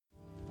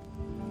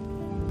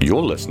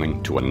You're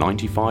listening to a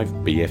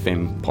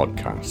 95BFM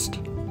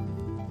podcast.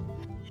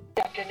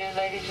 Good afternoon,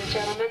 ladies and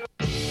gentlemen.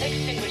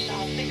 Extinguish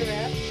all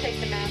cigarettes, take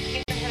the mask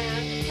in your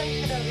hand,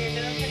 place it over your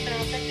nose and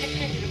mouth, and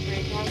continue to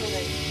breathe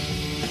normally.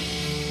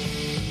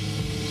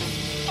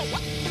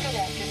 Good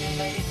afternoon,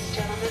 ladies and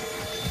gentlemen.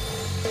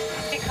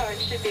 Your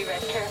cards should be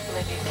read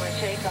carefully before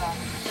takeoff.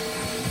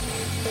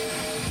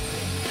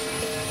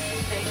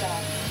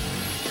 Takeoff.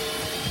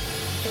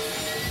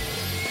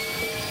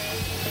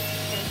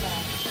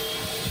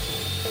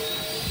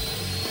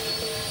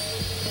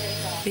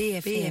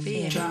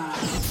 BFM Drive.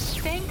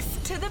 Thanks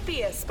to the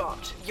Beer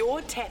Spot,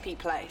 your tappy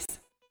place.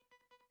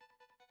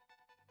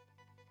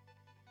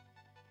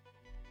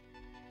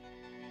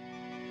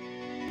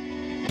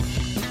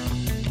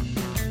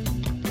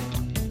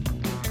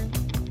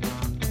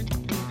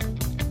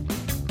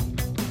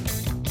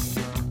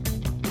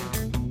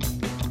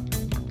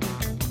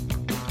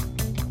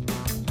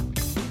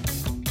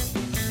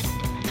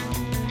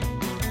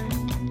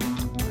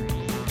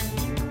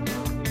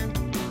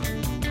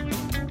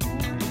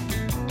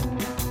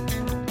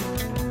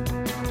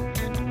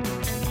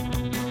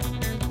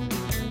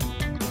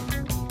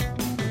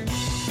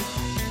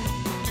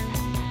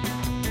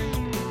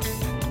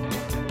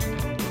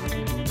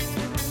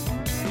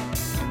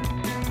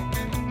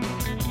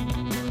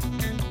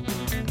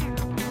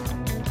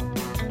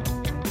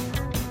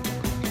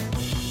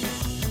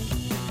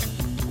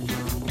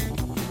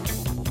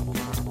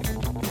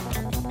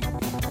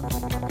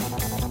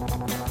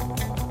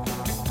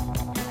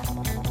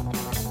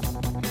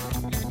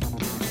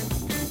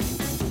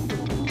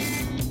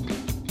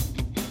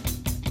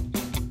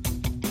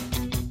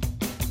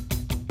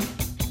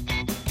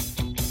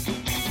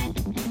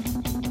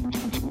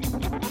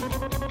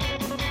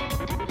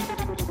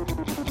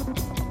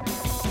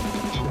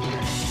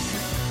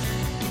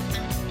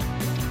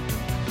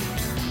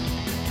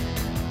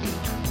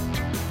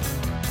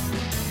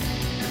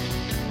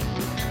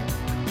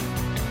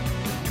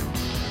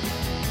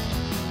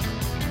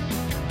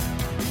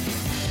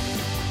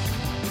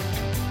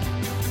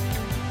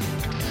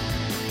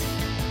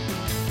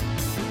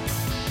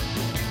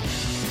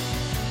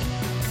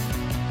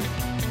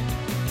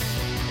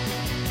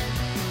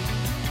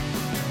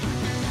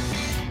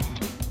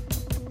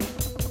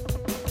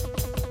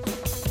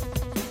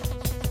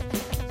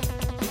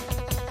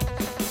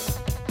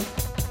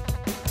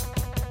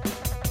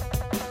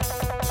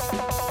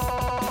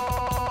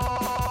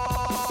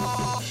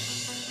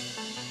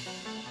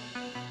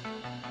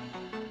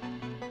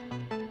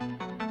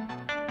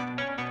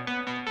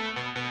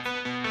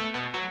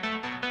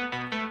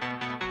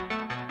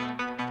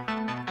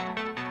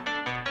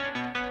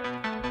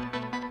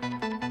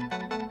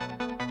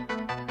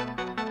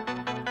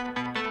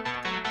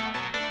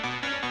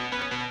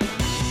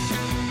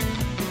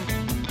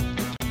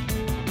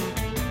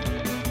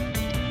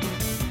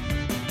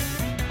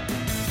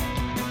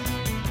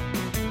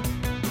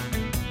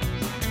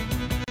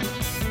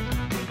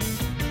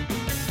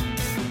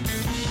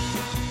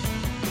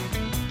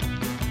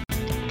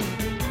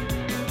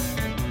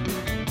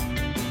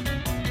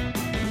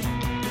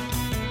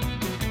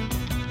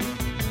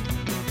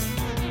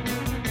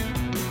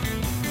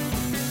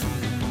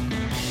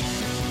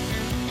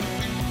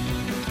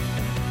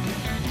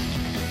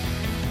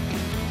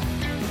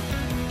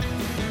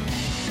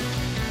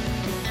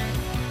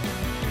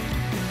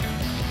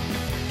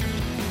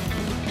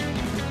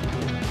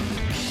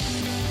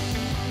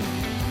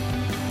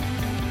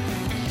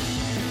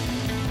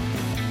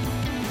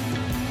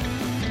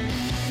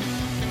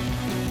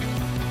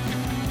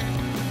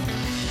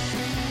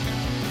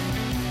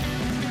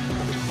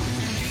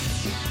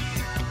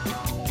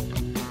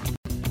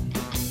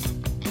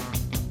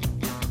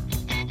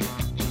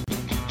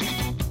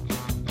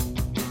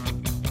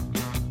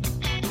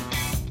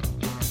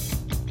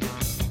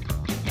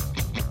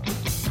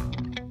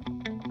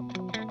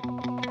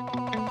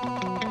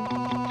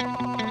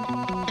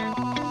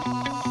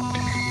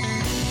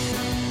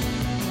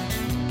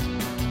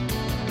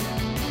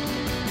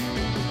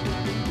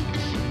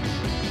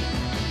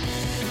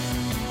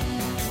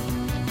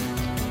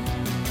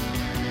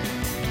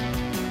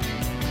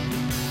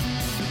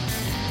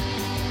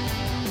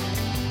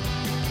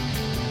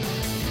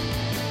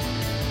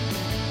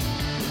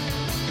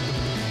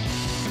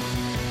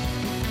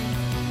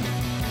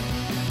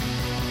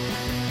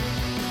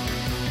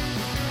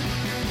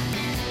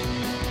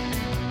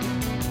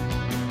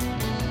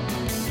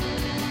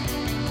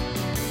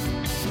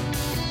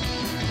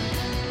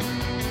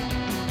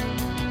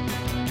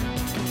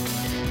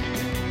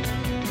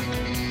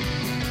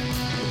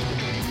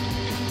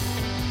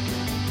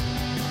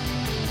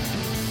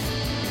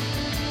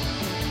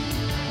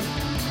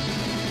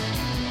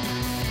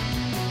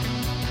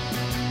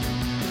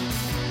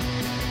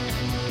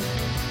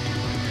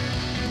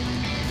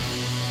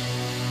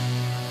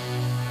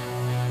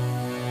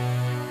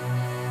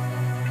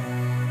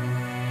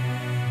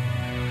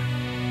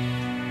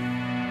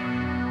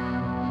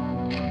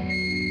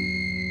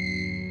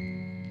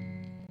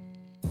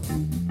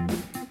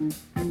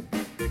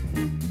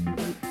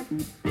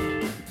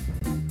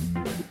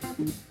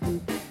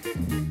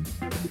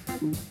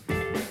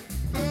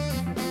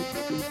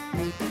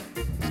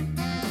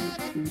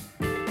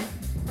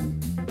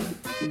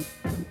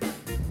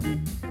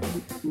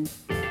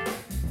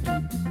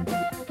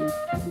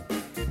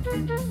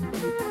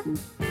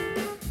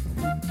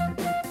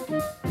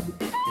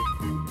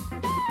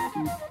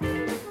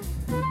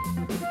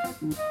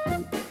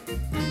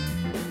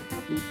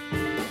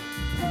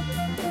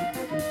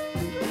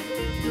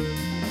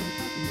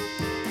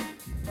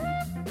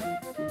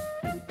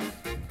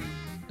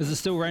 Is it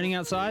still raining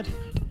outside?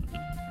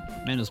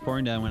 Man, it was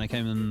pouring down when I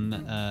came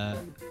in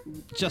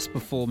just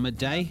before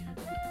midday,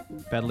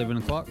 about 11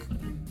 o'clock.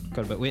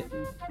 Got a bit wet.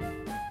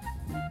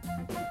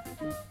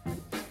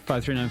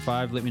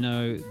 5395, let me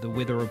know the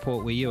weather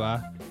report where you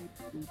are.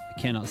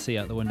 I cannot see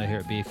out the window here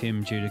at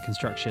BFM due to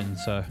construction,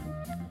 so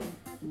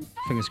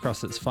fingers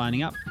crossed it's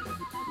fining up.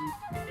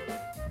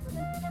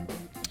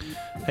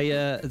 Hey,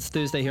 it's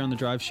Thursday here on The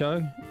Drive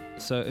Show,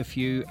 so if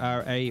you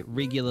are a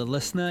regular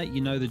listener, you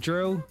know the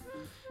drill.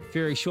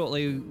 Very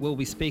shortly, we'll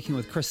be speaking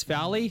with Chris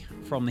Fowley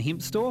from the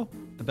Hemp Store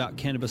about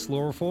cannabis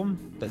law reform.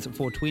 That's at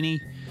 4:20.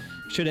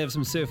 Should have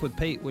some Surf with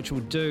Pete, which we'll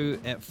do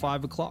at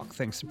 5 o'clock,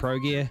 thanks to Pro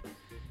Gear.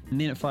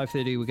 And then at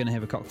 5:30, we're going to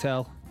have a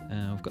cocktail.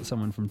 We've got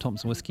someone from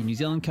Thompson Whiskey New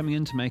Zealand coming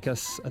in to make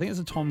us, I think it's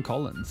a Tom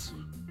Collins.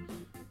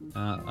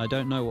 I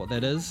don't know what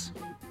that is,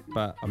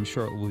 but I'm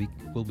sure it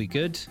will be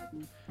good.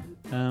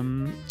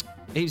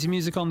 Heaps of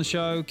music on the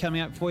show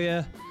coming up for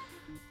you.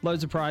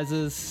 Loads of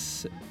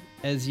prizes.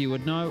 As you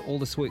would know, all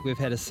this week we've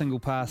had a single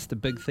pass to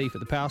Big Thief at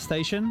the Power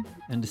Station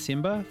in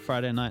December,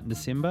 Friday night in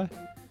December.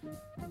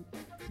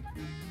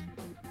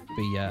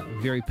 Be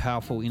very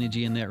powerful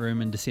energy in that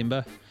room in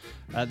December.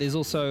 There's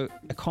also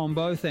a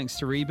combo thanks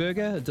to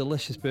Reburger, a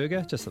delicious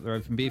burger just up the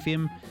road from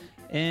BFM,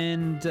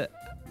 and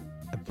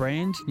a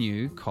brand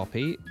new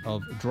copy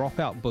of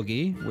Dropout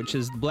Boogie, which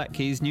is the Black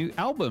Keys' new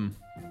album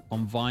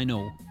on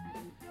vinyl.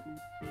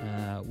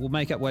 We'll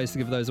make up ways to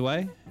give those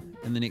away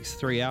in the next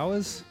 3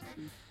 hours.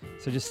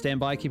 So just stand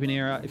by, keep an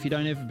ear out. If you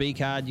don't have a B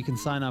card, you can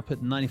sign up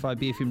at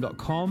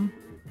 95bfm.com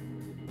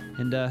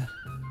and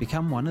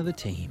become one of the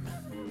team.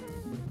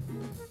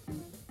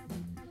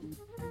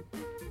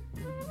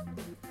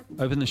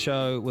 Open the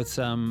show with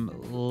some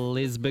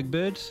Les Big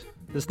Bird.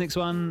 This next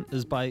one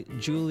is by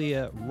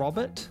Julia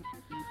Robert,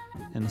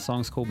 and the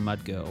song's called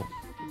Mud Girl.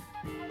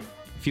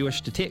 If you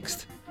wish to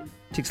text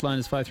line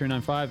is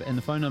 5395, and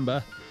the phone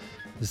number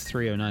is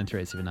 309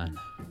 3879.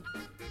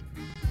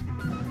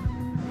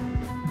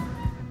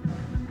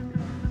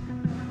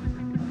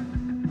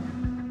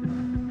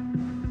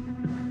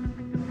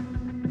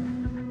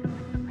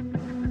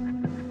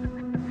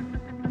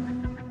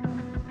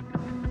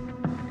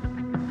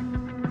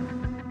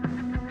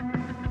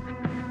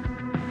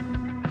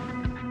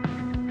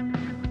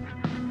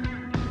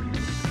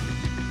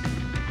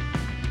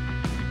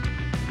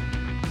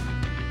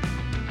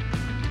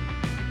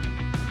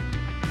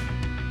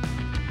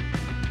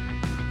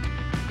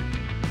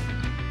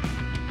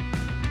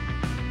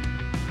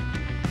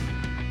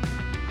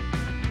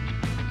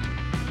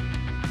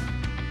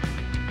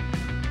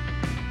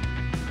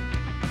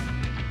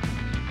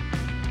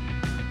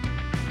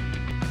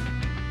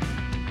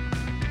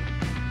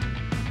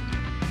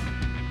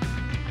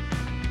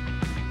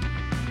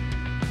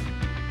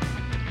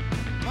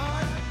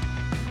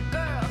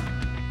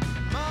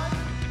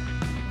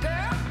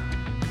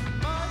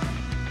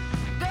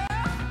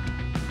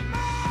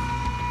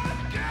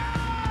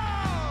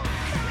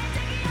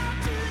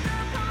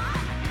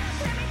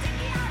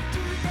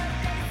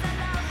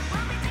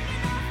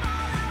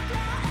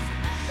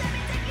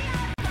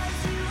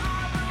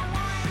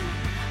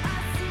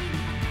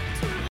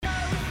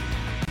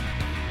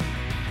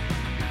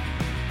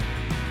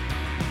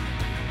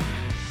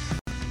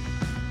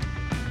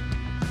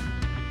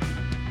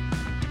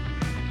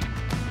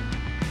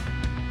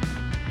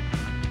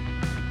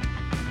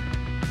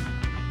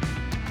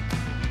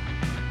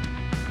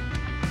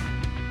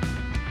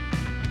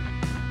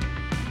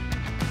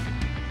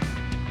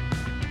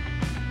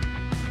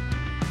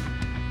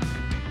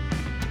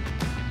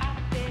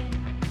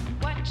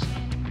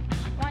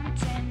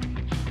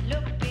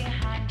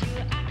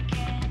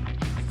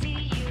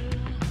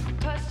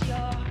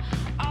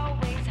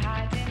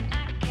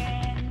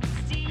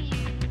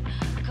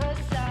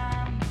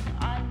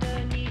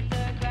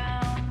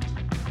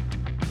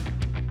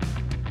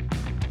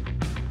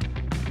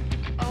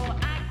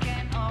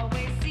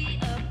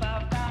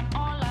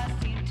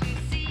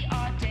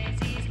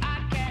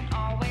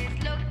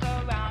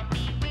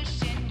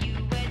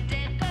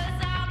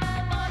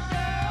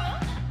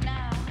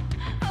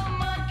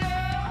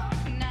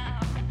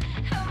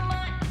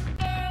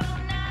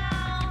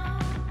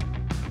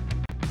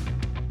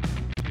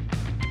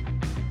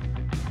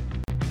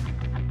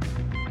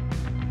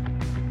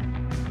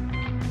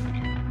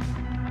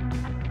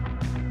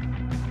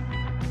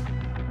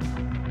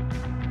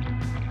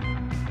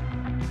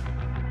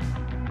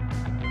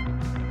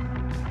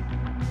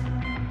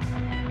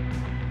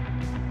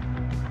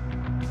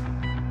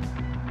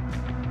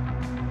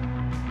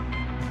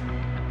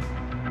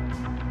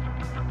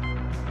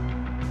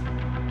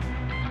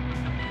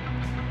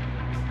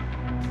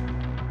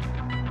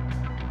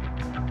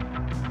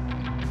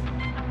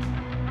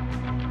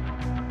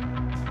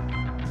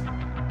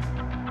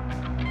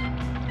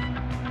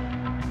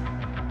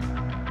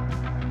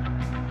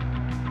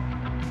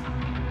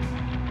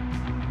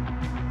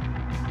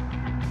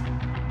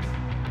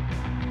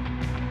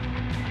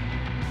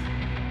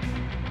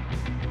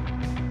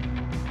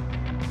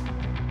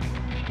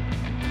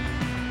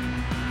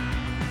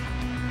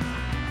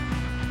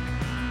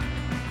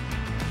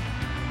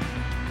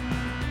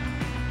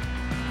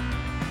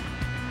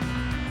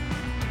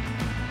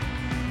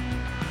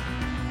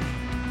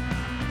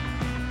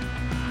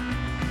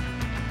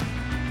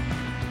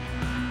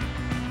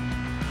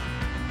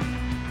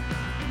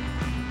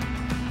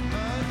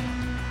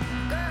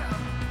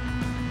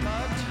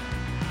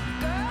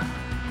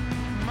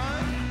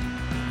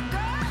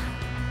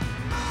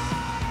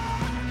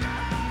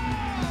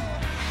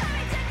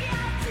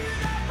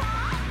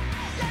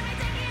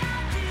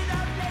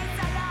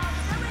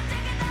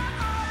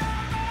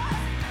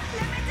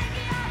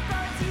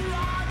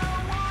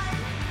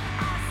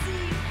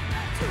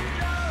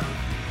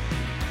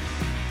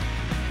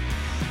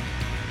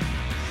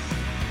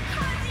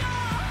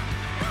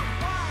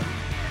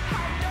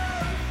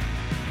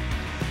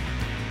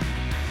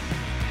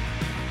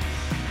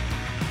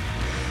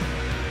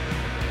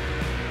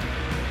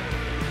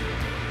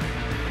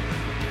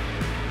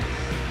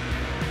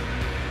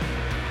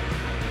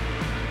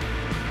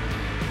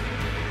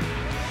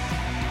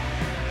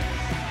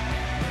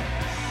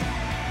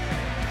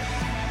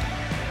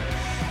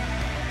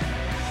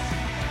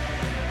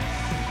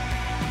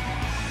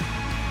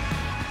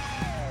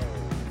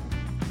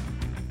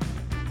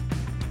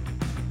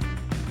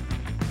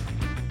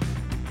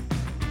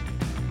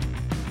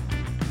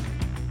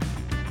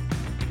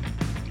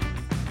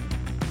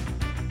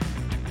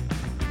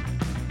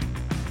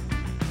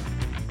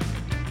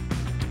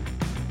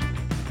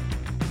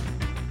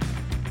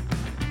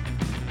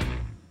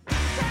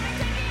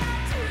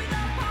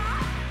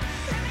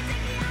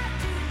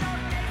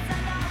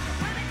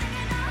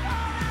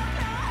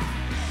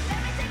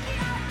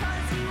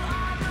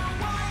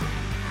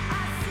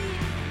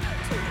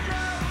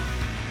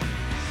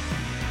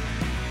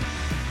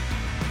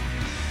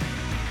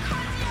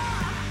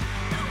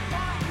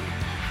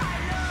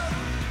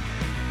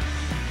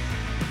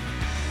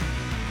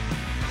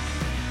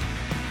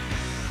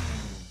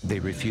 They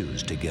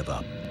refuse to give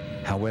up.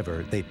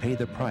 However, they pay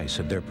the price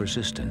of their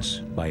persistence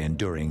by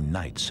enduring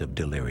nights of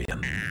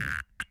delirium.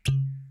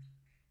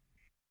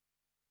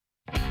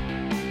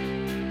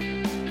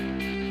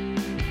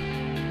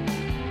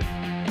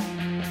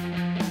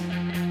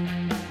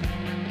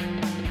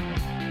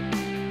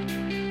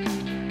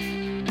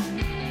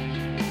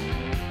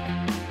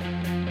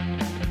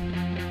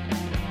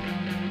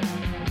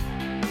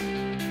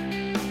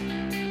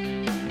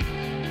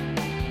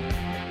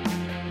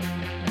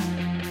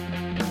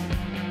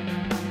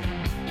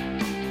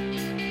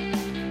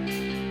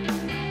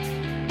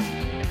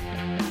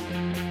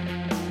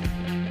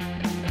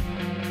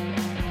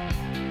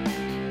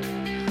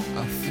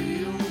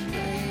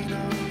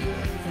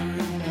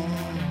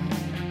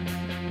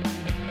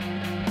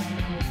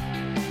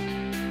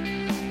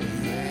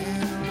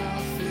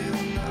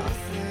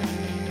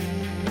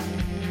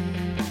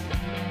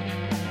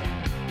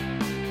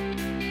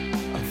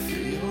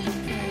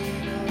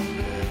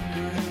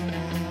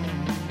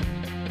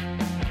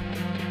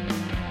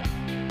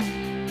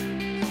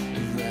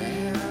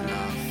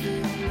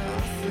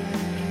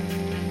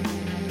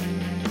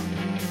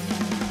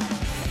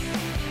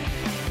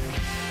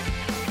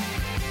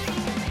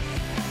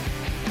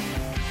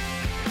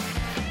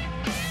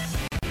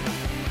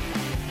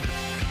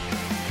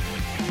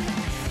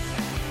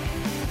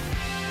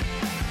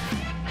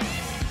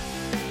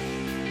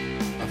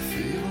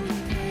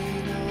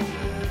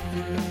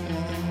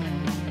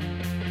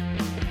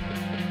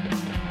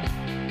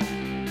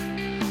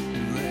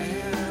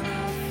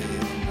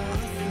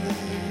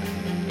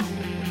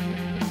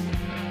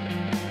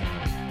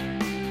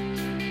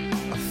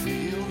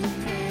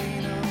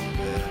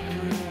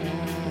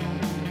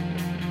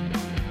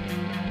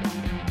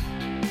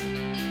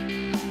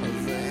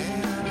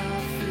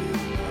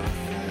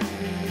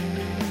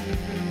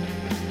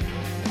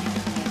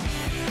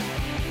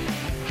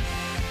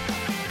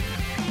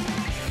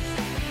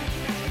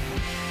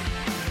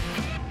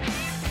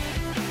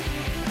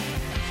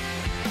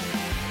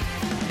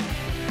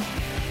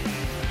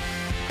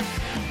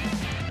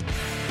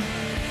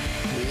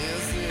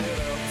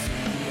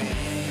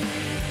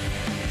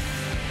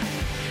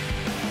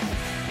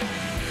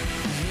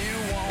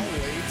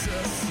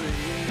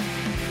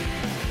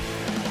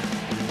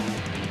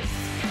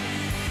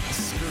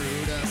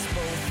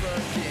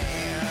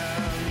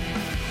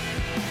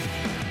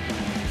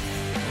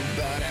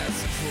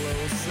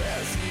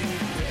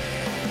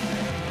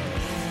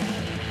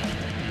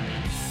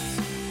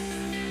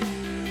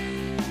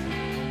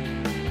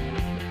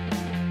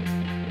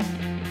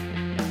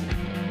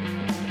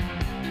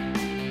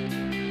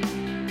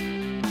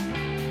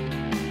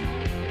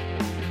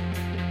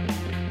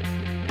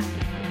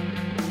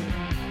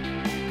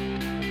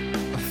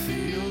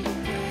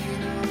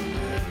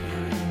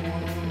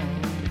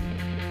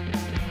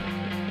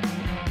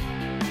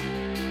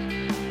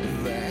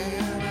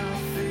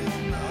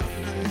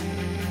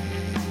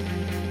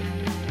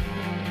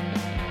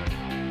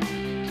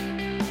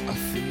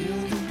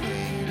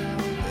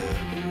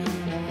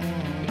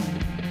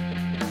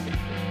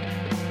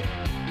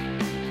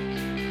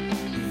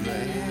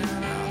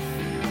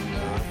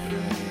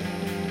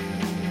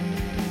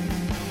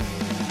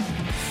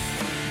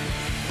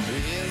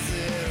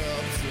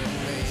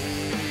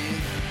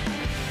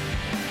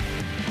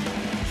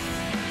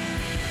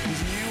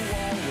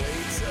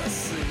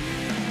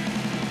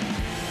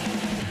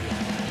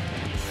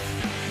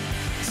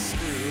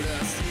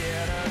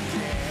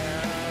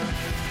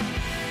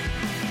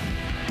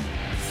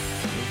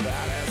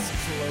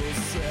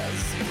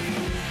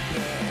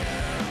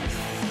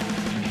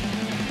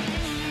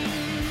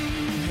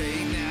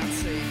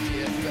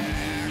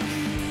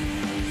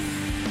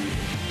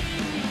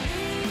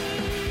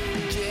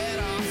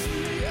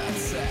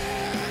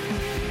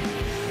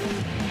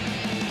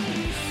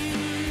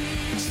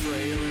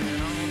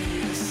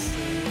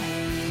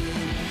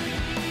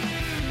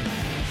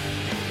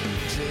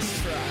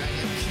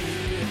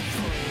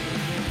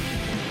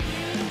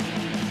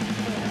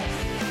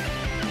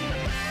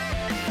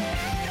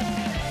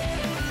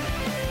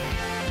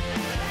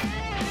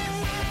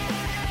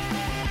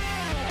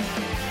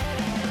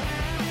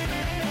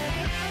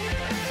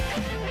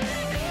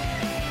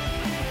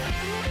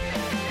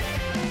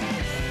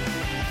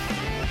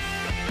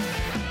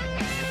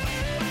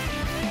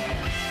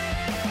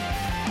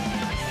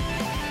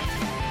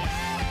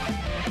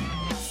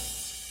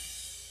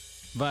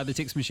 Via the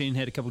text machine,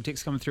 had a couple of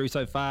texts coming through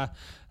so far.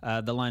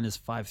 The line is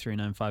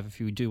 5395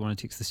 if you do want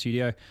to text the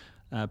studio.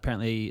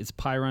 Apparently it's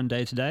Pie Run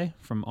Day today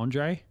from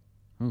Andre.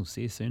 Oh,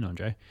 see you soon,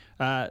 Andre.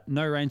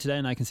 No rain today,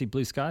 and I can see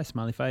blue sky,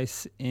 smiley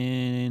face,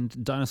 and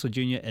Dinosaur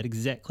Jr. at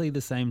exactly the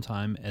same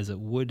time as it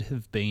would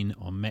have been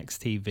on Max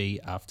TV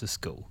after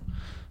school.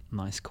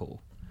 Nice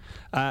call.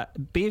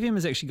 BFM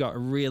has actually got a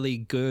really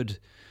good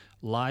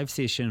live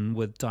session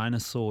with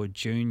Dinosaur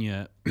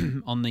Jr.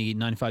 on the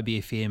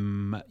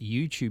 95BFM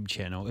YouTube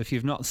channel. If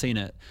you've not seen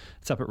it,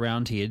 it's up at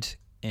Roundhead,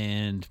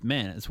 and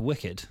man, it's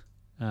wicked.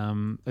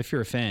 If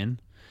you're a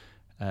fan,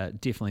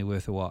 definitely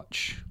worth a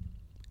watch.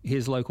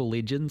 Here's local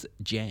legends,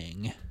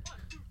 Jang. 1,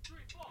 2, 3,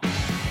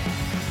 4.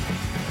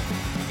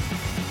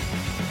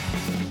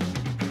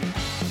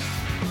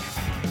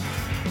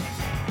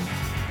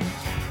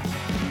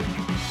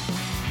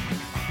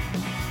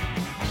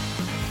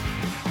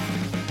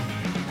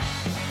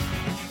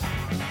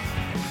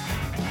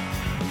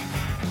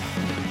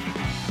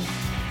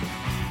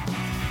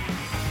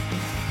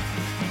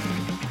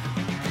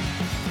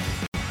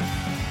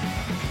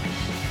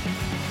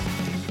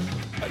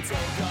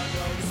 don't got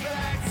no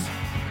respect.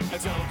 I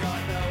don't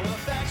got no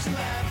affection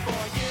left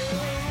for you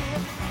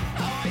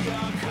or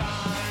your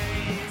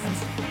kind.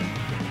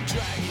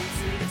 Drag you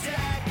to the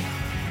deck,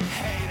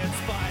 hate and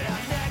spite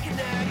our neck and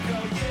neck. Oh,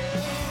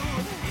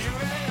 you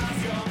really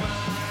lost your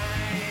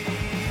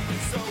mind.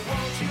 So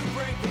won't you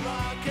break the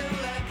lock and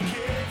let the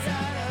kids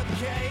out of the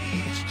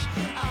cage?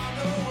 I'm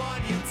the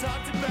one you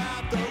talked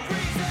about, the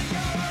reason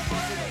you're afraid.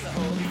 Where's the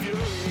holy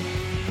fury?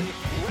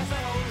 Where's the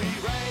holy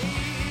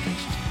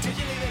rage? Did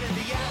you leave it in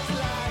the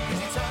afterlife? Cause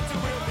you talked a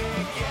real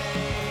big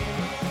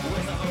game.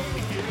 Where's the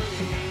holy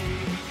fury?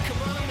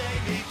 Come on,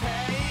 make me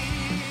pay.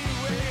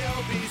 Really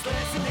hope he's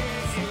listening.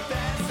 You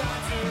better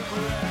start to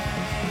pray.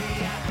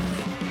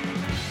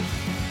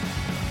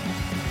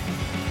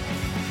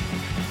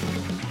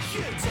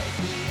 You take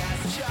me as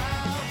a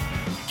child,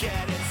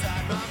 get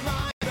inside my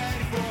mind,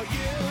 ready for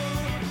you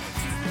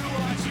to do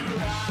what you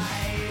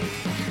like.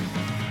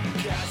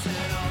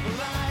 Casting all the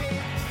light,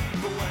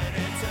 but when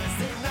it turns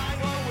to night,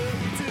 what will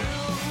you do?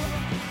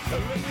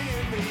 Look me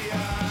in the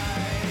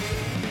eye.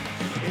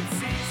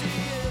 It's easy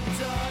in the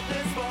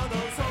darkness for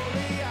those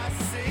holy eyes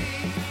to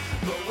see,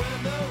 but when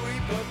the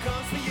reaper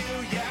comes for you,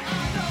 yeah,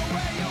 I know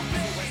where you'll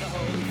be. Where's the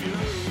holy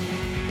fury?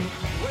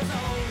 Where's the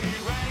holy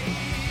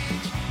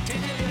rage?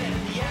 Did you live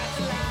in the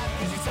afterlife?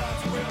 Cause you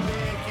talked a real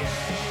big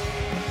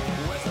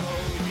game. Where's the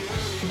holy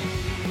fury?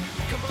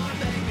 Come on,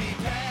 make me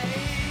pay.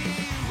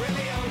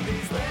 Really hope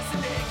he's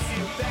listening, so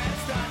you better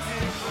start to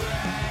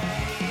pray.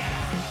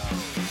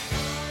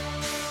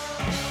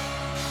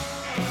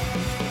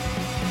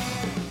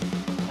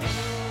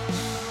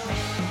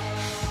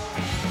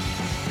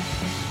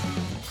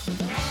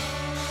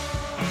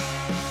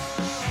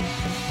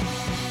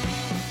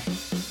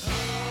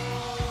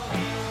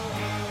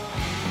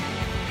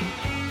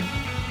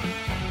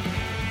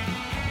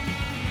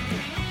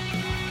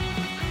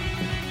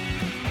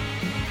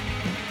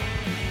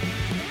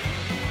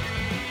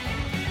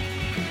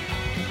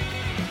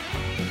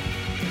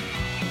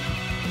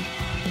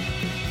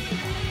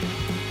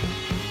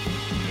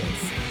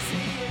 It's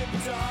easy in the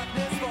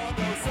darkness for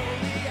those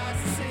holy eyes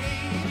to see.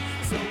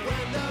 So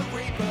when the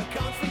reaper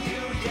comes for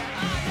you, yeah,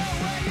 I know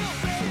where you'll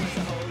be. Where's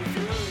the holy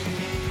fury?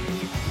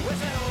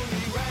 Where's that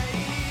holy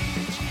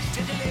rage?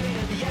 Did you live it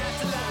in the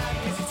afterlife?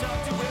 Cause you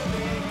talked a real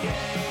big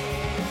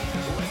game.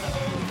 Where's the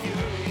holy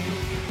fury?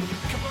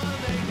 Come on,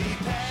 make me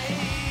pay.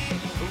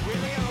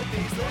 Really hope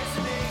he's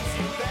listening, so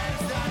you better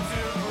start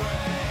to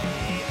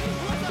pray.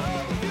 Where's the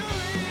holy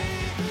fury?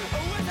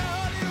 Where's the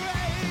holy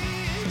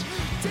rage?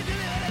 Did you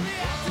live it in the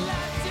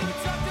afterlife? You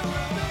talked a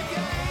real big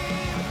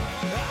game.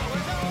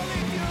 Where's the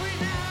holy fury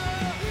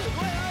now?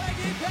 Where do I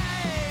get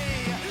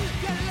paid?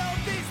 Gotta love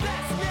these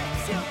last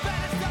nicks, you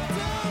better start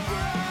to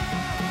pray.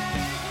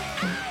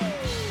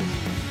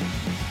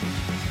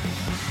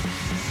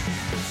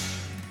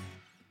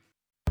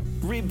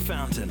 Rib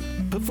Fountain,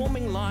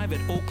 performing live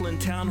at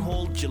Auckland Town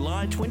Hall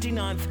July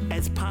 29th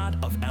as part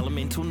of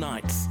Elemental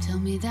Nights. Tell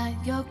me that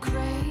you're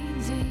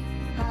crazy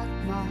like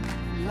my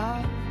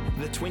love.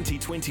 The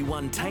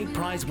 2021 Tate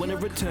Prize winner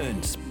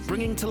returns,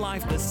 bringing to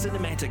life the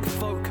cinematic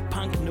folk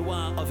punk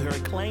noir of her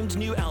acclaimed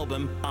new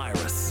album,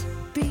 Iris.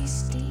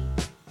 Beastie,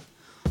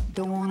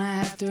 don't wanna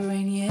have to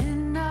rein you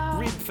in now.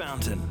 Rib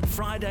Fountain,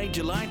 Friday,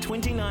 July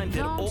 29th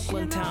at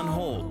Auckland Town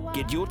Hall.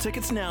 Get your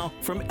tickets now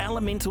from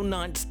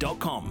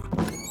elementalnights.com.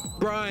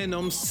 Brian,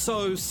 I'm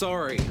so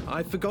sorry.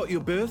 I forgot your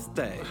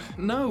birthday.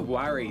 No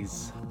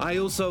worries. I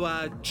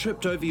also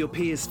tripped over your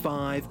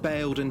PS5,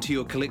 bailed into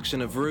your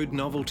collection of rude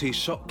novelty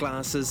shot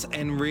glasses,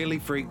 and really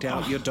freaked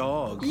out your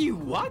dog. You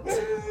what?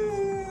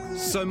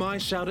 So my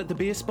shout at the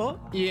beer spot?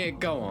 Yeah,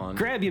 go on.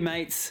 Grab your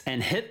mates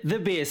and hit the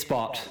beer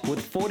spot.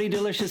 With 40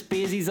 delicious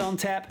beersies on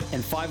tap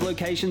and 5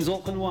 locations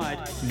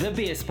Auckland-wide, the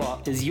beer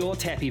spot is your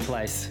tappy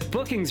place.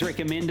 Bookings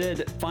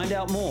recommended. Find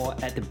out more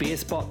at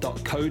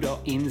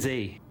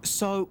thebeerspot.co.nz.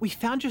 So, we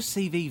found your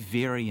CV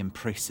very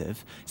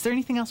impressive. Is there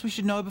anything else we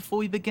should know before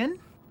we begin?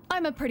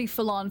 I'm a pretty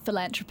full-on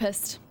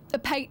philanthropist, a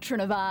patron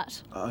of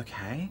art.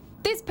 Okay.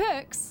 There's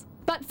perks,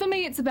 but for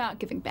me it's about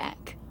giving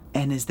back.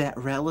 And is that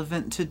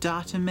relevant to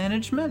data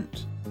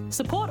management?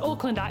 Support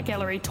Auckland Art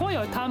Gallery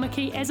Toyo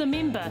Tamaki as a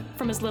member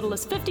from as little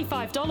as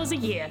 $55 a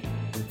year.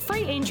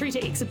 Free entry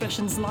to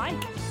exhibitions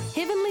like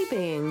Heavenly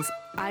Beings,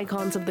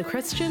 Icons of the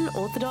Christian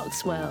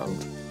Orthodox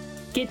World.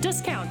 Get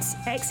discounts,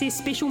 access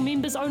special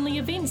members-only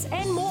events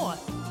and more.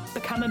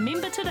 Become a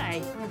member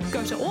today.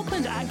 Go to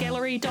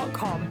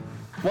aucklandartgallery.com.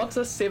 What's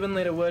a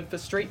 7-letter word for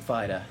Street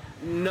Fighter?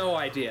 No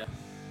idea.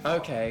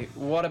 Okay,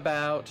 what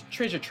about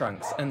treasure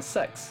trunks and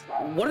 6?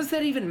 What does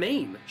that even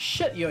mean?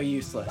 Shit, you're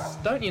useless.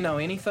 Don't you know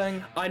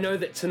anything? I know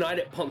that tonight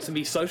at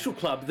Ponsonby Social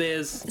Club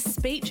there's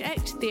Speech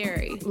Act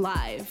Theory,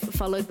 live,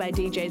 followed by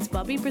DJs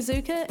Bobby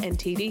Brazuca and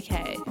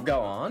TDK.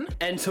 Go on.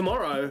 And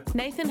tomorrow,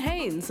 Nathan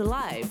Haynes,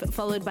 live,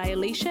 followed by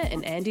Alicia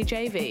and Andy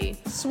JV.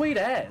 Sweet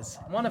as.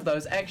 One of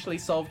those actually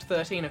solved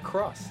 13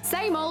 across.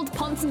 Same old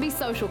Ponsonby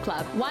Social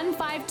Club,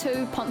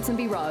 152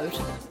 Ponsonby Road.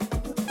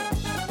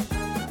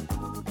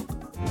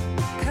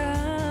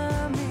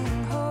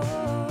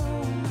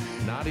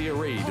 Nadia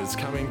Reid Reid is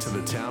coming to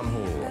the Town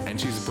Hall, and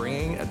she's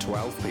bringing a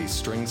 12-piece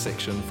string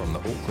section from the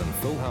Auckland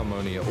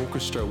Philharmonia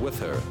Orchestra with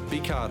her. Be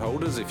card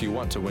holders if you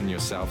want to win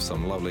yourself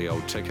some lovely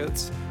old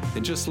tickets.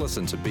 Then just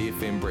listen to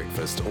BFM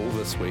Breakfast all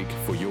this week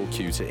for your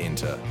cue to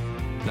enter.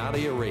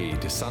 Nadia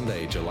Reid,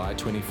 Sunday, July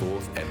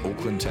 24th at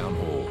Auckland Town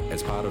Hall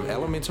as part of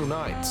Elemental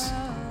Nights.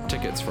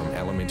 Tickets from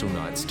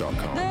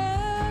elementalnights.com.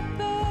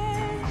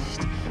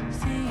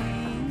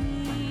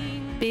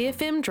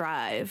 BFM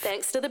Drive.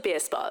 Thanks to the Beer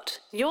Spot,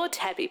 your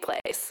tappy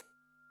place.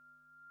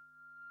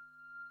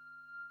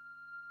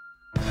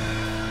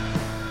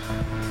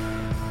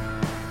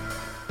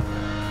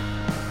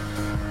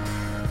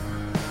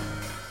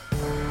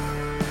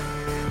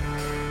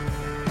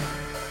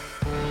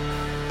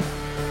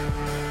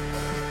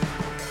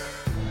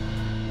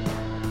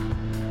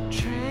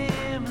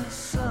 Dream of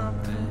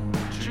something,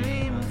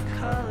 dream of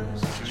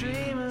colors,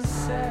 dream of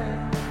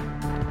sad.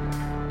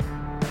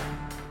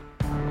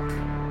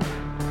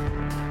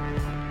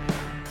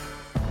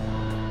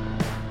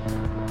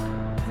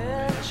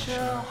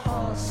 Picture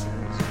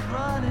horses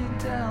running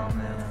down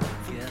there,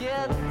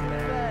 forget the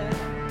bed.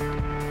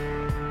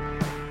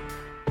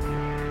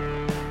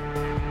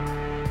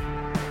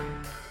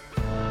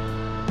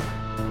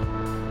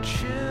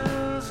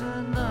 Choose a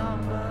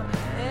number,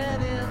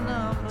 any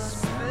number,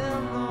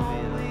 spin the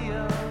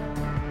wheel.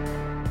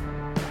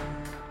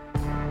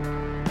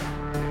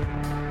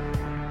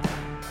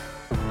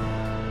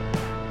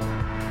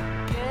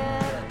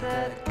 Get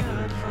that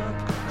good look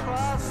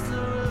across the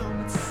room,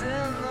 it's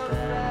in the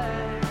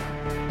bag.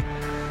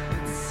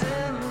 It's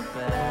in the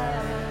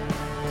bag.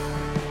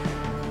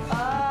 Oh,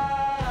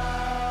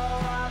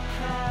 I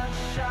can't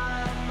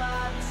shine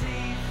my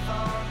teeth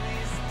on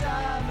these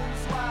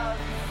diamonds while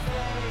you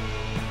fake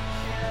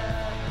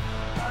it.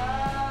 Oh,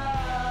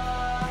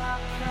 I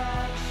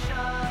can't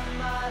shine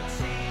my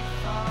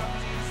teeth on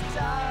these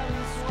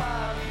diamonds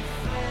while you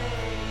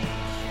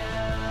fake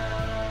it.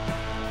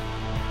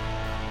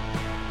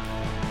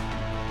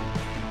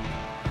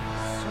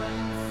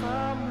 Swing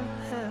from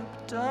the hip,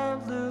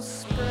 don't lose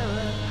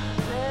spirit.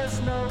 There's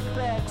no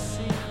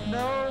backseat,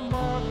 no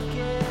more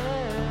give.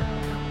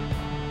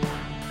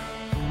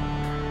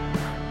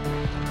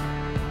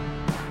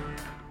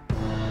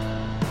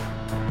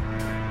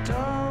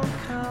 Don't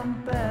come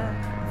back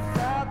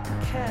without the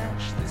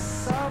catch. There's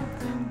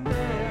something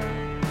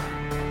there.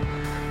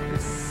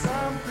 There's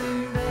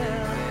something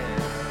there.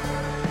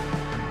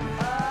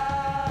 I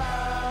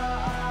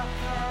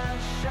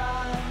can't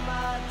shine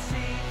my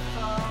teeth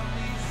on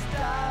these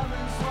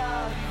diamonds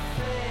while you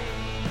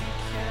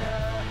fake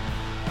it.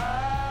 I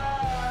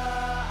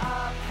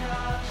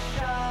can't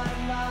shine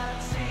my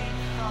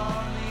teeth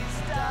on these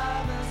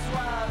diamonds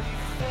while you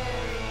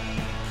fake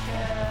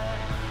it.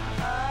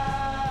 I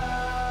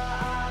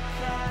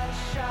can't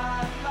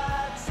shine my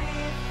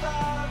teeth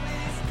on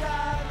these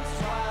diamonds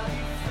while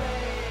you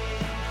fake it.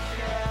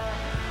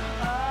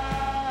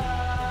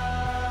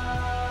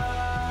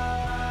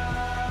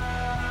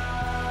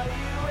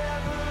 You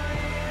ever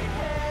read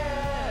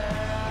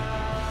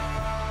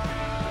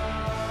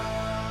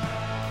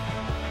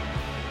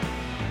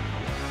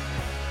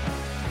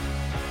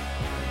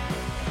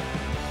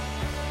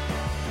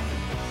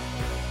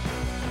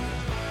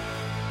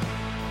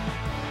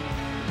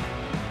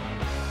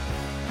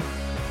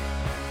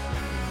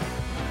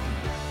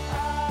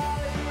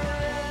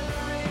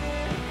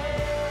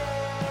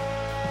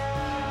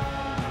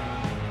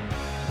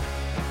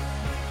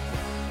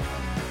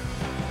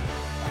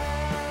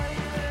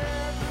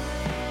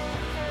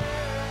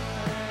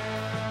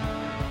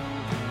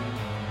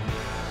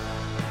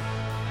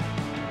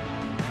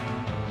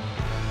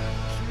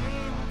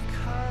Dream of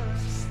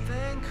colors,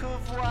 think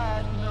of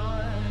white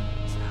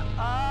noise.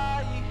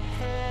 Are you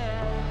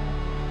here?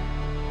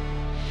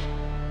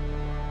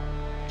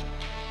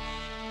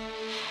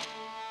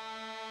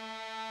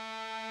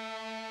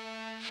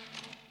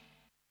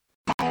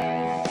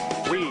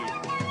 Weed,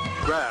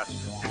 grass,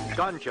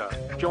 ganja,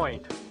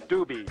 joint,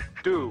 doobie,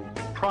 do,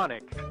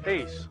 chronic,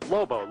 ace,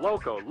 lobo,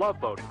 loco,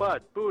 loveboat,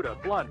 bud, buddha,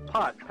 blunt,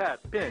 pot, pat,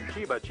 pin,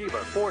 chiba,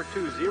 chiba,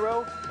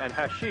 420, and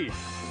hashish,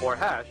 or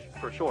hash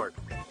for short.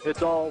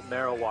 It's all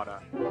marijuana.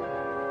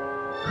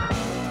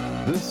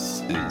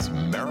 This is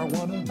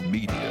Marijuana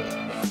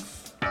Media.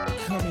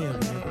 Come here,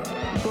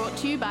 man. Brought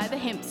to you by the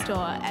Hemp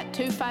Store at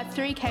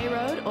 253K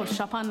Road or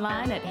shop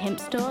online at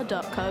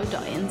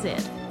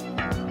hempstore.co.nz.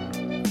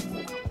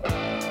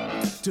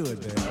 Do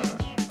it, man.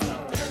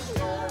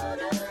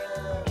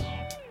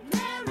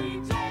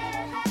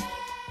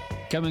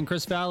 Coming,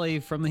 Chris Farley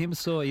from the Hemp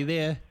Store. You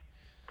there?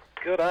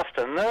 Good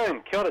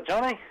afternoon. Kia ora,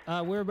 Johnny.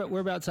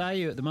 Whereabouts are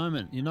you at the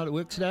moment? You're not at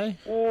work today?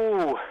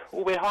 Ooh,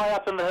 we're high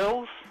up in the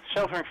hills,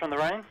 sheltering from the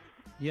rain.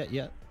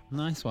 Yeah.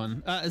 Nice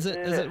one. Is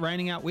it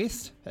raining out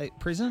west at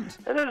present?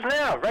 It is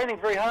now, raining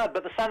very hard,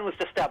 but the sun was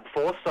just out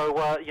before, so,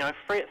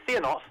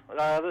 fear not.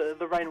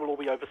 The rain will all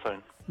be over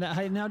soon.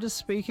 Now just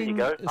speaking...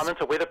 There you go. I'm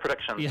into weather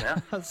predictions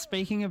now.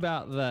 Speaking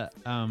about the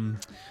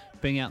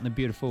being out in the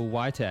beautiful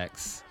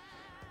Waitaks,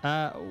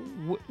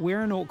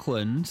 where in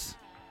Auckland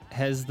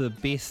has the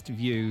best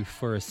view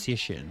for a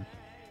session?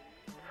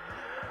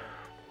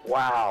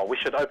 Wow, we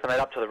should open that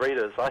up to the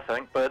readers, I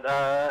think. But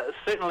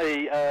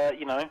certainly, a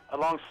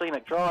long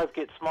scenic drive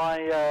gets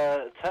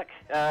my tick.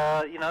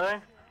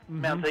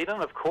 Mount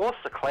Eden, of course,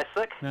 a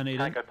classic. Mount Eden.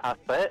 Can't go past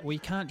that. We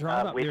can't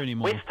drive up there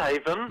anymore. West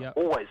Haven,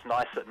 always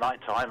nice at night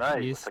time, eh?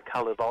 Yes. With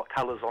the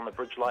colours on the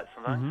bridge lights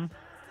and things.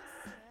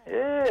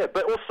 Yeah,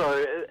 but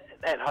also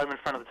at home in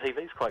front of the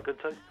TV is quite good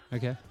too.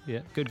 Okay,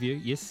 yeah, good view,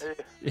 yes.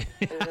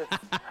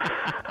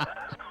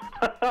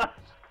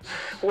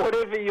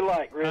 Whatever you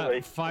like,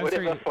 really.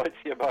 Whatever floats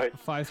your boat.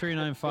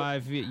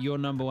 5395, your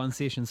number one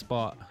session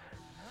spot.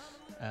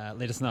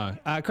 Let us know.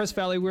 Chris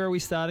Valley, where are we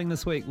starting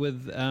this week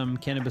with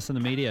cannabis in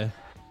the media?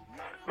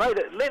 Mate,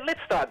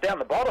 let's start down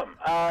the bottom.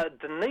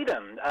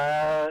 Dunedin.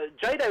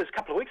 J-Day was a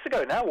couple of weeks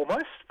ago now,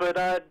 almost, but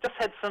just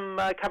had some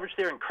coverage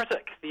there in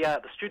Critic,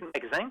 the student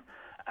magazine.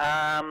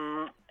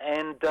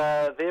 And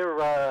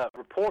their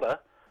reporter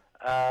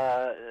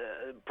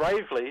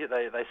bravely,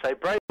 they say,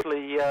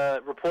 bravely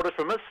reported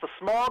from amidst the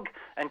smog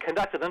and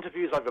conducted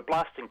interviews over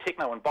blasting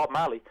techno and Bob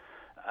Marley.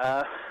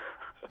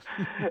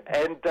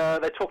 And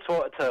they talked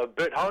to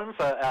Bert Holmes,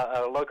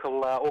 a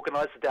local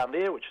organiser down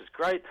there, which is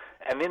great.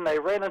 And then they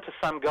ran into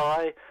some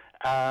guy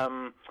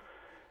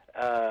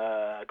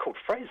called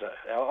Fraser.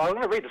 I'm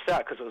going to read this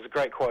out because it was a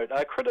great quote.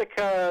 Critic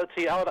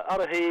Te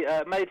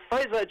Aotearoa made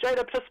Fraser, a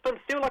Jada participant,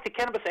 feel like a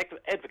cannabis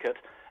advocate.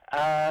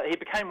 He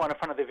became one in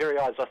front of their very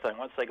eyes, I think,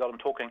 once they got him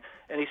talking.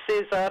 And he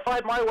says, if I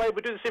had my way,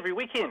 we'd do this every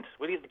weekend.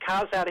 We'd get the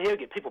cars out of here,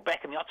 get people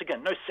back in the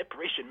octagon. No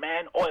separation,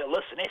 man.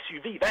 Oilless and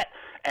SUV, that.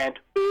 And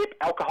beep,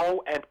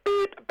 alcohol, and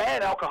beep,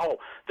 bad alcohol.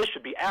 This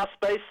should be our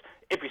space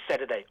every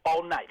Saturday,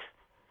 all night.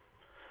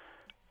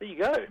 There you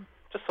go.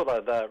 Just thought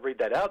I'd read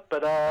that out.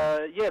 But,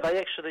 yeah, they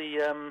actually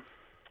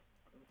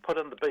put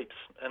in the beeps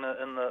in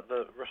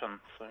the written.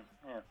 So,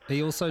 yeah.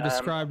 He also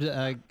described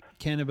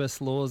cannabis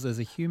laws as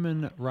a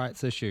human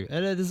rights issue.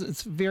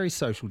 It's very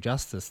social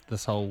justice,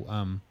 this whole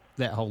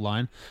that whole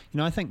line.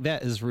 I think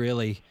that is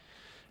really,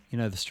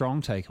 the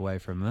strong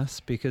takeaway from this,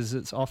 because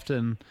it's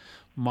often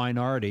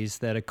minorities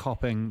that are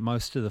copping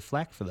most of the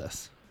flack for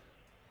this.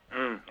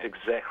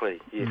 Exactly.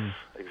 Yes.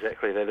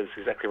 Exactly. That is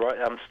exactly right.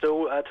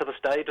 Still to this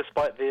day,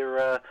 despite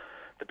their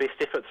the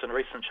best efforts and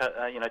recent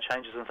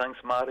changes and things,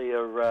 Māori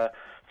are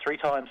 3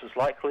 times as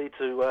likely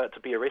to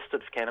be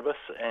arrested for cannabis,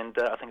 and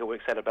I think it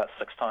works out about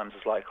 6 times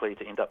as likely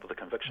to end up with a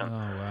conviction.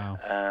 Oh,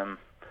 wow.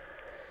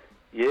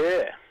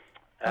 Yeah.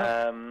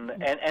 And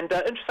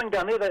interesting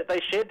down there, they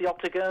shared the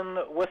octagon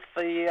with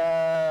the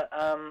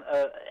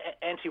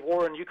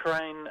anti-war in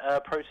Ukraine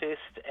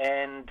protest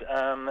and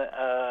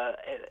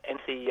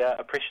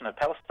anti-oppression of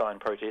Palestine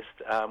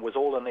protest was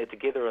all in there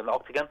together in the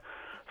octagon.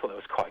 I thought that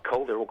was quite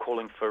cool. They're all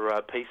calling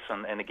for peace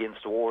and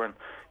against war, and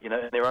in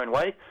their own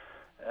way.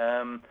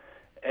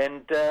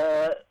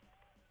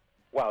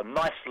 Well,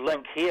 nice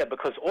link here,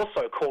 because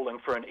also calling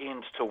for an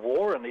end to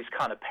war and these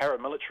kind of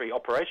paramilitary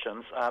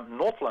operations.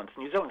 Northland,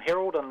 New Zealand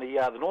Herald and the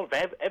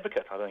Northern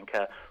Advocate, I think,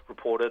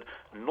 reported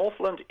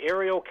Northland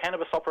aerial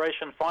cannabis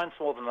operation finds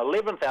more than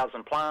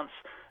 11,000 plants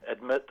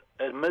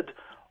amid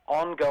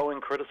ongoing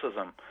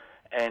criticism.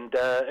 And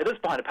it is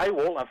behind a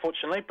paywall,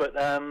 unfortunately, but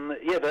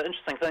yeah, the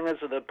interesting thing is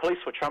that the police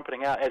were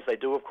trumpeting out, as they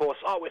do, of course,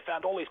 we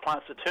found all these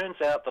plants. It turns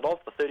out that of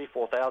the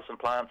 34,000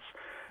 plants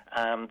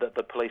that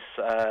the police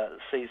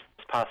seized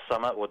this past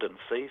summer, or didn't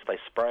seize, they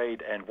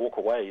sprayed and walk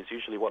away is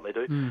usually what they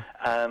do.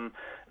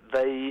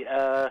 They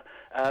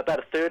about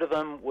a third of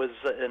them was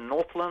in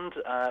Northland.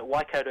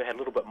 Waikato had a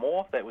little bit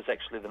more. That was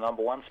actually the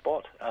number 1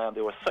 spot.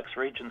 There were 6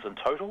 regions in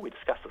total. We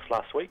discussed this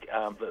last week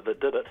that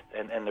did it,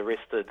 and the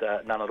rest did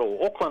none at all.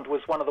 Auckland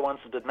was one of the ones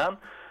that did none,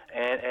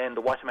 and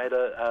the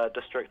Waitemata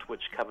district,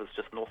 which covers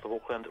just north of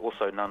Auckland,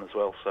 also none as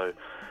well. So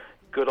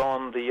good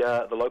on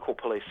the local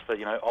police for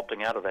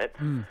opting out of that.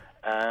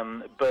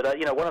 But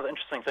one of the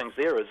interesting things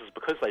there is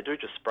because they do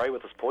just spray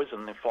with this poison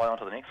and then fly on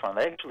to the next one.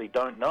 They actually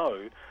don't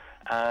know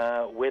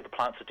where the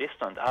plants are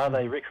destined. Are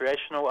they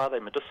recreational? Are they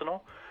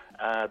medicinal?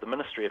 The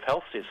Ministry of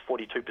Health says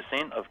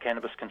 42% of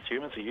cannabis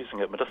consumers are using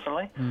it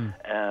medicinally.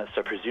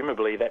 So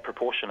presumably that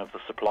proportion of the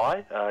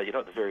supply,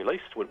 at the very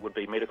least, would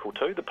be medical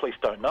too. The police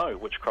don't know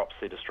which crops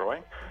they're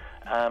destroying.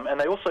 And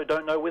they also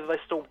don't know whether they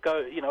still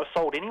go, are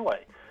sold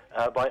anyway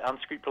by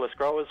unscrupulous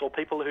growers or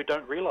people who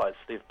don't realise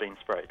they've been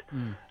sprayed.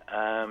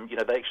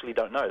 They actually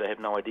don't know. They have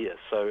no idea.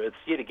 So it's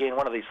yet again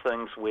one of these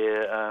things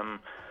where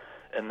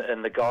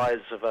in the guise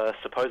of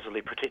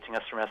supposedly protecting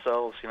us from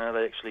ourselves,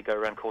 they actually go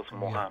around causing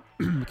more harm.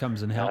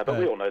 Becomes an health. But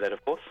we all know that,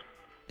 of course.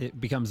 It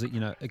becomes,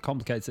 it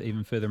complicates it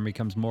even further and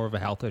becomes more of a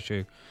health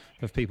issue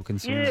if people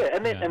consume. Yeah,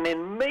 and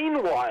then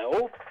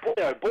meanwhile, boy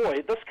oh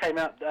boy, this came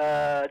out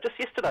just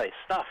yesterday.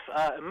 Stuff.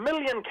 1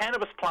 million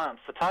cannabis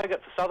plants to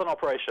target for southern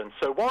operations.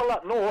 So while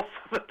up north,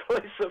 the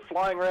police are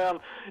flying around,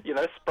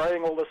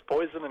 spraying all this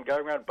poison and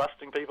going around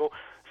busting people,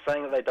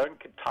 saying that they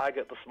don't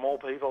target the small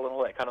people and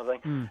all that kind of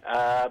thing.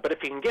 But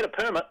if you can get a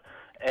permit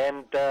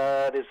And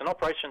there's an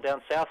operation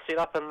down south set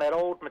up in that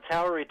old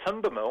Matauri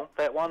timber mill,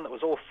 that one that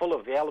was all full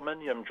of the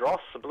aluminium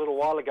dross a little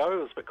while ago.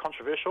 It was a bit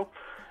controversial.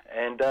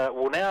 And,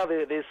 now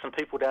there's some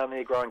people down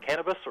there growing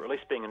cannabis, or at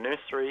least being a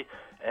nursery,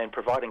 and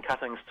providing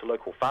cuttings to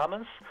local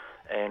farmers.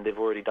 And they've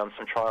already done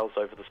some trials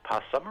over this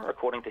past summer,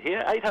 according to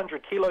here.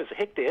 800 kilos a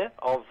hectare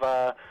of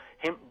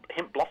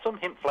hemp blossom,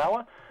 hemp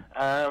flower,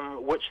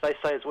 which they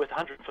say is worth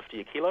 150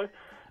 a kilo.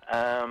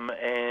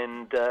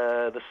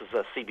 This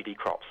is CBD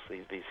crops,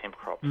 these hemp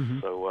crops. Mm-hmm.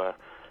 So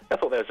I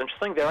thought that was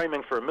interesting. They're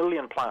aiming for 1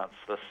 million plants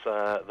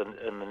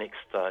in the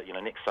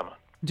next summer.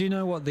 Do you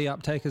know what the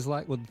uptake is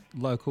like with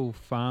local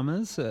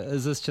farmers?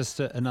 Is this just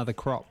another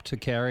crop to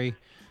carry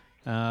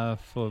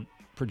for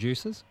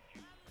producers?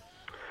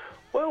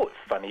 Well, it's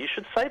funny you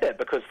should say that,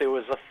 because there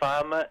was a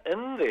farmer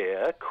in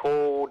there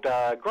called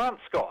Grant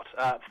Scott,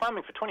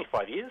 farming for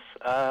 25 years,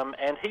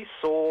 and he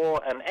saw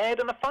an ad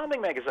in a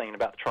farming magazine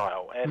about the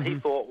trial, and he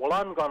thought, well,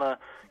 I'm going to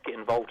get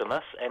involved in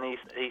this, and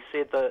he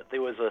said that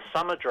there was a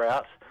summer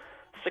drought,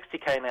 60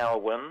 k/h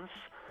winds,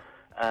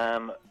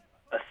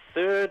 a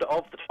third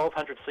of the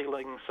 1,200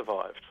 seedlings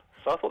survived.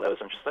 So I thought that was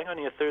interesting.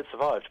 Only a third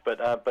survived, but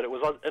it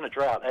was in a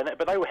drought,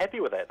 but they were happy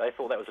with that. They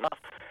thought that was enough.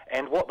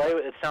 And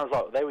it sounds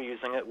like they were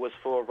using it was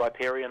for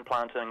riparian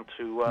planting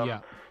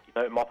to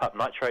mop up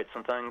nitrates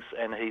and things.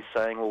 And he's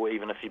saying, well,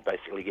 even if you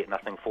basically get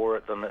nothing for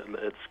it, then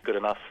it's good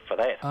enough for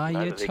that.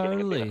 Yeah,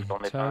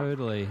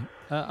 totally.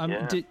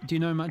 Do you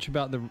know much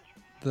about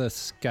the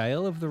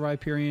scale of the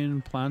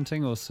riparian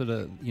planting, or sort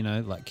of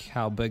like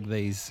how big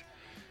these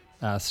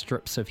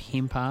strips of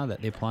hemp are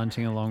that they're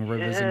planting along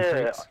rivers and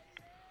creeks?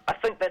 I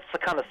think that's the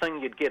kind of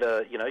thing you'd get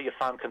your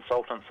farm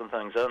consultants and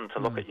things in to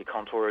look at your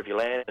contour of your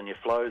land and your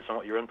flows and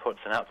what your inputs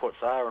and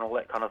outputs are and all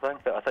that kind of thing.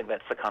 But I think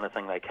that's the kind of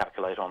thing they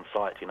calculate on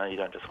site. You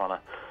don't just want to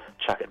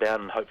chuck it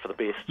down and hope for the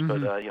best,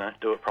 but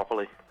do it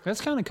properly. That's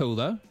kind of cool,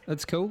 though.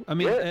 That's cool. I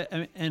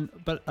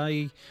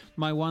mean,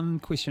 my one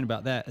question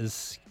about that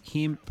is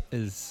hemp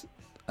is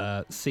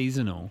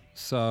seasonal,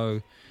 so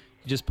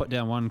you just put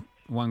down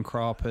one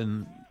crop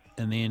and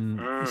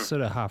then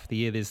sort of half the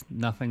year there's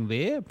nothing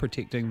there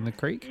protecting the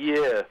creek.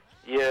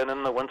 Yeah, and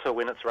in the winter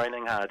when it's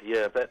raining hard,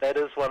 that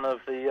is one of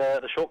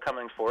the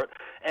shortcomings for it.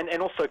 And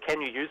also,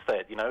 can you use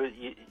that? You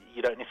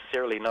don't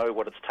necessarily know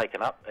what it's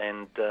taken up,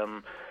 and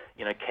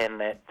can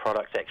that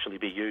product actually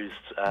be used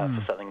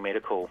for something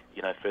medical,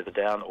 further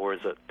down, or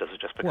does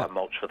it just become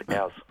mulch for the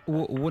cows?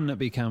 Wouldn't it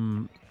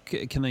become?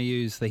 Can they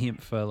use the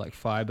hemp for like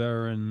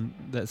fibre and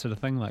that sort of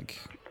thing, like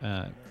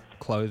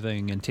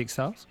clothing and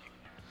textiles?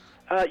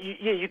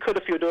 You could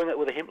if you were doing it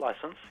with a hemp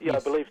license. Yeah,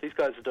 yes. I believe these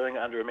guys are doing it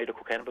under a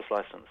medical cannabis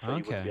license, so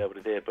you wouldn't be able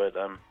to there. But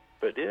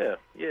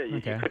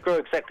you could grow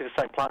exactly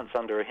the same plants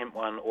under a hemp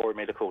one or a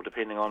medical,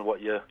 depending on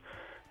what your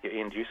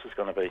end use is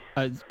going to be.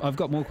 I've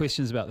got more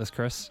questions about this,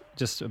 Chris,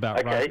 just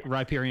about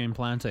riparian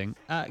planting.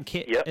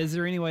 Is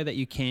there any way that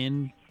you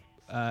can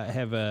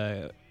have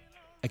a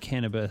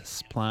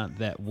cannabis plant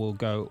that will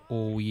go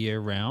all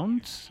year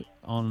round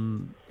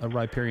on a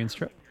riparian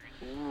strip?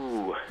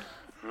 Ooh.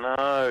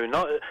 No,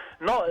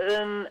 not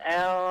in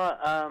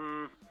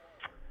our.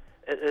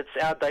 It's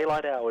our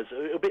daylight hours.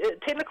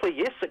 Technically,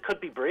 yes, it could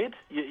be bred.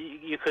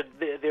 You could.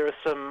 There are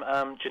some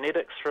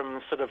genetics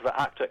from sort of the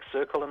Arctic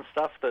Circle and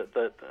stuff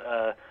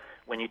that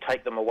when you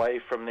take them away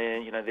from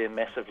their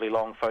massively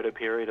long photo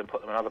period and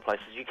put them in other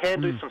places, you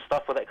can do some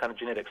stuff with that kind of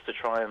genetics to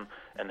try and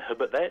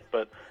inhibit that.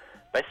 But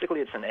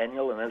basically, it's an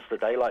annual, and as the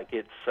daylight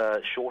gets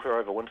shorter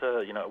over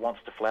winter, it wants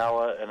to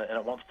flower and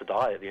it wants to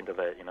die at the end of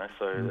that.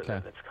 So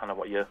that's kind of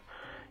what you're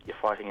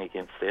fighting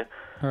against there.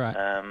 All right.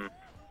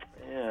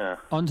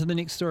 On to the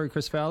next story,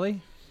 Chris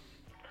Fowley.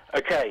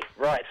 Okay,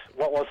 right.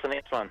 What was the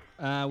next one?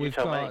 We've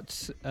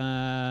got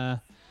a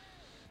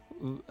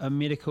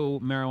medical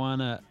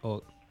marijuana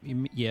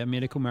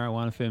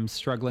firm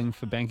struggling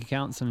for bank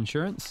accounts and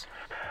insurance.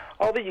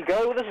 Oh, there you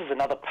go. This is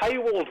another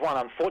paywalled one,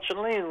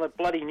 unfortunately, in the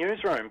bloody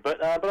newsroom.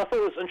 But I thought it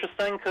was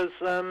interesting because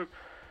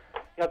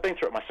I've been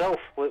through it myself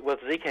with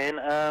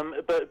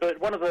Zcan.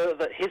 But one of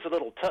here's a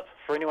little tip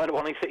for anyone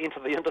wanting to enter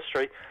the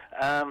industry.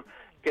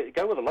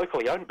 Go with a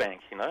locally owned bank,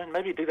 and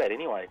maybe do that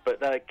anyway.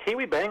 But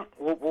Kiwi Bank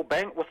will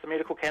bank with the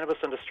medical cannabis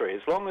industry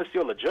as long as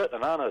you're legit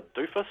and aren't a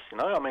doofus,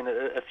 I mean,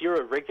 if you're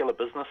a regular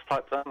business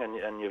type thing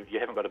and you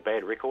haven't got a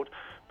bad record.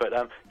 But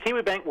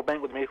Kiwi Bank will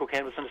bank with the medical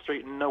cannabis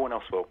industry. No one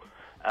else will.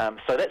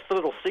 So that's the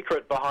little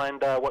secret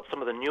behind what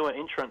some of the newer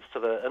entrants to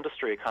the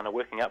industry are kind of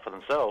working out for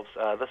themselves.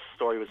 This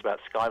story was about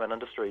Skyman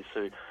Industries,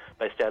 who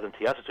based out in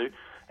Te Atatu,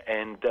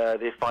 and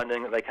they're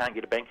finding that they can't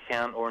get a bank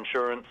account or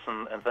insurance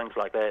and things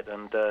like that.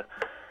 And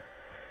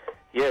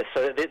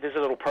so there's a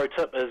little pro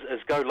tip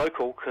is go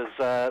local,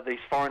 because these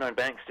foreign-owned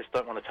banks just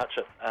don't want to touch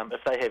it.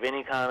 If they have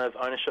any kind of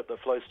ownership that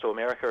flows to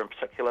America in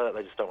particular,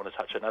 they just don't want to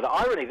touch it. Now, the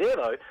irony there,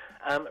 though,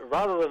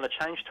 rather than a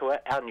change to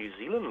our New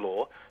Zealand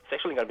law, it's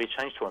actually going to be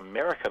changed to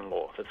American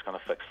law that's going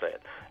to fix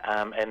that.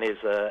 And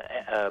there's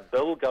a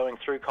bill going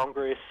through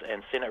Congress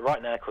and Senate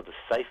right now called the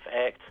SAFE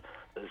Act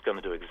that is going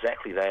to do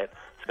exactly that.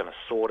 It's going to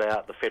sort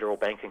out the federal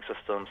banking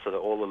system so that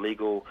all the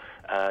legal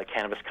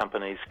cannabis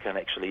companies can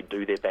actually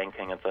do their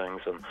banking and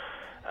things. And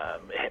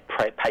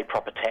pay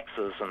proper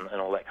taxes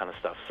and all that kind of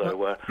stuff.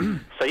 So,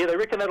 yeah, they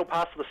reckon that'll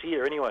pass this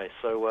year anyway.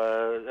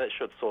 So that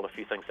should sort a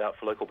few things out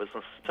for local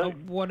businesses too.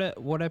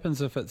 What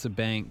happens if it's a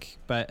bank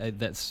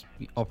that's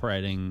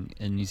operating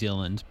in New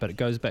Zealand, but it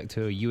goes back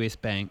to a US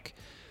bank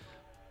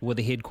with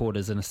a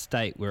headquarters in a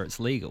state where it's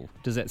legal?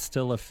 Does that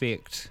still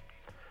affect?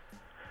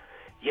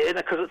 Yeah,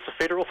 because it's a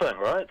federal thing,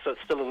 right? So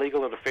it's still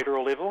illegal at a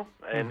federal level,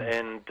 and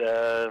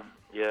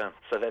yeah,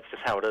 so that's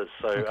just how it is.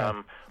 So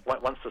Okay.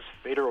 Once this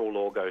federal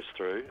law goes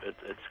through,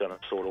 it's going to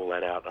sort all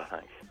that out, I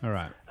think. All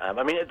right.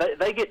 I mean,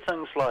 they get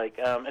things like,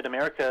 in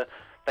America,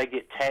 they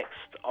get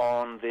taxed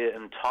on their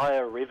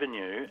entire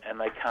revenue and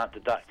they can't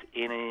deduct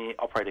any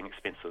operating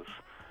expenses.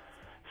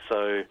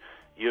 So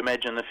you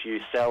imagine if you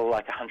sell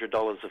like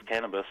 $100 of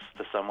cannabis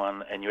to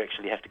someone and you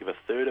actually have to give a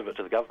third of it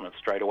to the government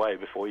straight away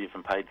before you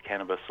even paid the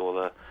cannabis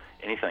or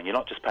anything. You're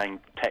not just paying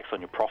tax on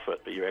your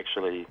profit, but you're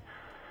actually...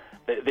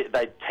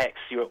 They tax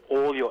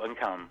all your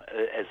income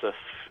as if,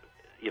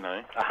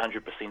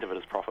 100% of it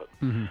is profit.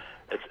 Mm-hmm.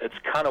 It's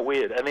kind of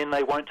weird. And then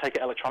they won't take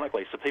it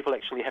electronically, so people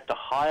actually have to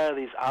hire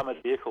these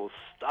armoured vehicles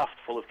stuffed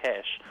full of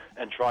cash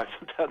and drive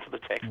them down to the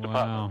tax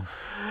department.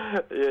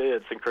 Yeah,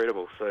 it's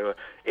incredible. So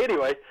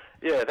anyway,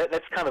 yeah,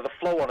 that's kind of the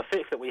flow-on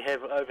effect that we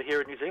have over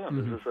here in New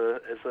Zealand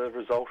as a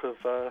result of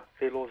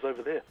their laws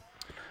over there.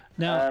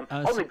 Now,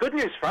 on the good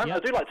news front, I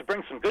do like to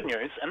bring some good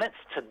news, and that's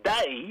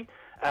today.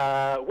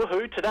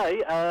 Woohoo,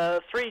 today,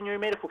 3 new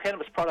medical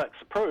cannabis products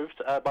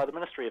approved by the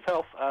Ministry of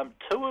Health.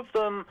 2 of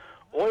them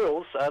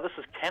oils. This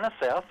is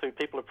Canasouth, who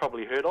people have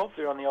probably heard of.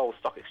 They're on the old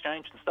stock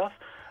exchange and stuff.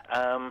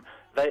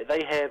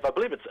 They have, I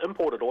believe it's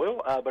imported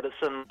oil, but it's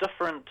in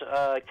different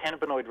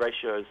cannabinoid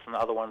ratios than the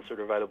other ones that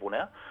are available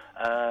now.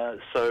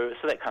 So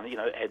that kind of,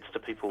 adds to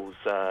people's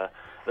the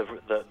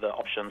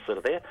options that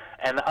are there.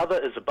 And the other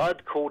is a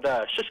bud called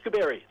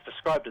shishkaberry. It's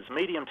described as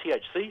medium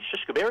THC,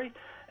 shishkaberry.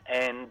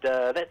 And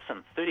that's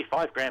in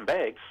 35-gram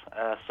bags,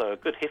 so a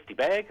good hefty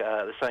bag.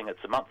 They're saying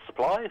it's a month's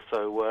supply,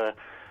 so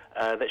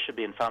that should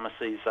be in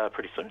pharmacies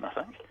pretty soon, I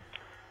think.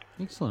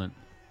 Excellent.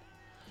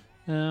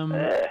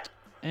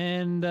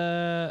 And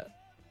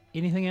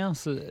anything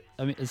else? I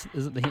mean, is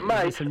it the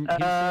Mate, some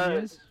hemp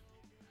news?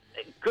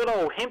 Good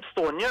old hemp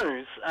store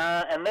news,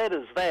 and that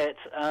is that,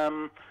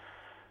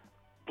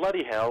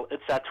 bloody hell,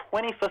 it's our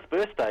 25th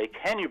birthday,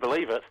 can you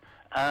believe it?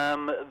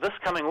 This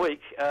coming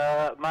week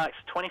marks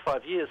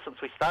 25 years since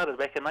we started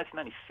back in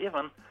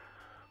 1997.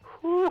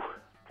 Whew,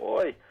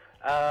 boy.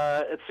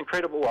 It's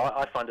incredible. Well,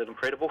 I find it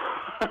incredible,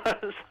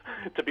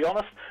 to be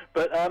honest.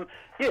 But,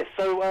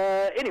 so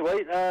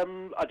anyway,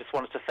 I just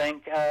wanted to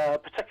thank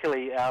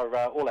particularly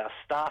all our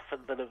staff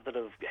that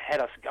have had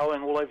us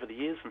going all over the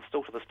years and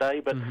still to this day,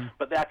 but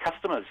our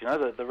customers,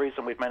 the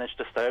reason we've managed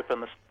to stay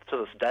open to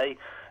this day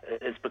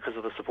is because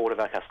of the support of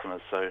our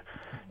customers. So,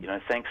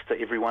 thanks to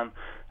everyone.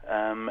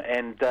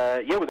 We've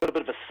got a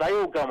bit of a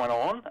sale going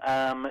on.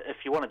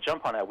 If you want to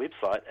jump on our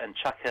website and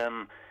chuck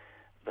in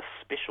the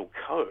special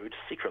code,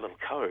 secret little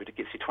code, it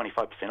gets you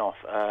 25% off.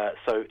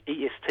 So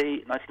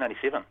EST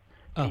 1997.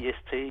 Oh.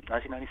 EST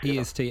 1997.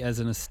 EST as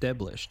an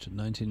established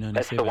 1997.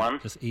 That's the one.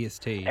 Just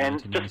EST.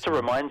 And just to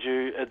remind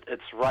you,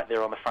 it's right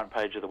there on the front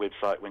page of the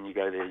website. When you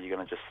go there, you're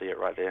going to just see it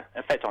right there.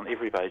 In fact, on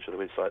every page of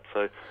the website.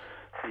 So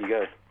there you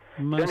go.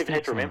 You don't even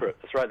have to remember it.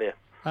 It's right there.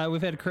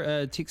 We've had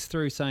a text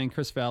through saying,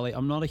 Chris Valley,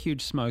 I'm not a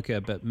huge smoker,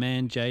 but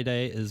man,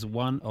 J-Day is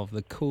one of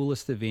the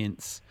coolest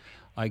events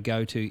I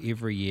go to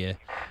every year.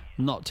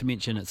 Not to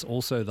mention it's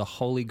also the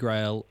holy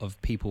grail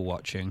of people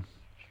watching.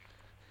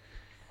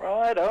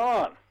 Right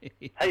on.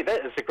 Hey,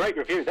 that is a great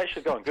review. That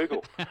should go on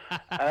Google. Hey,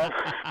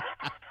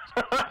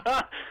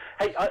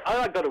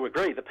 I've got to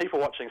agree. The people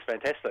watching is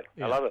fantastic.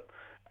 Yeah. I love it.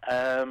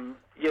 And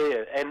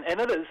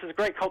it is. It's a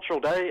great cultural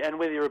day, and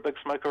whether you're a big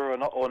smoker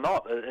or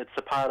not, it's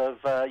a part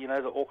of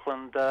the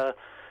Auckland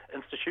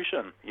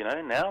institution.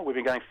 Now we've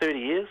been going 30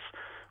 years.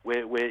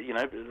 We're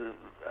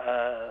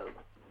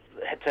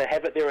to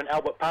have it there in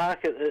Albert Park,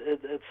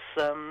 it's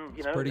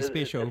pretty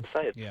special.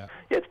 Yeah,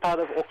 it's part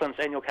of Auckland's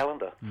annual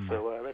calendar. So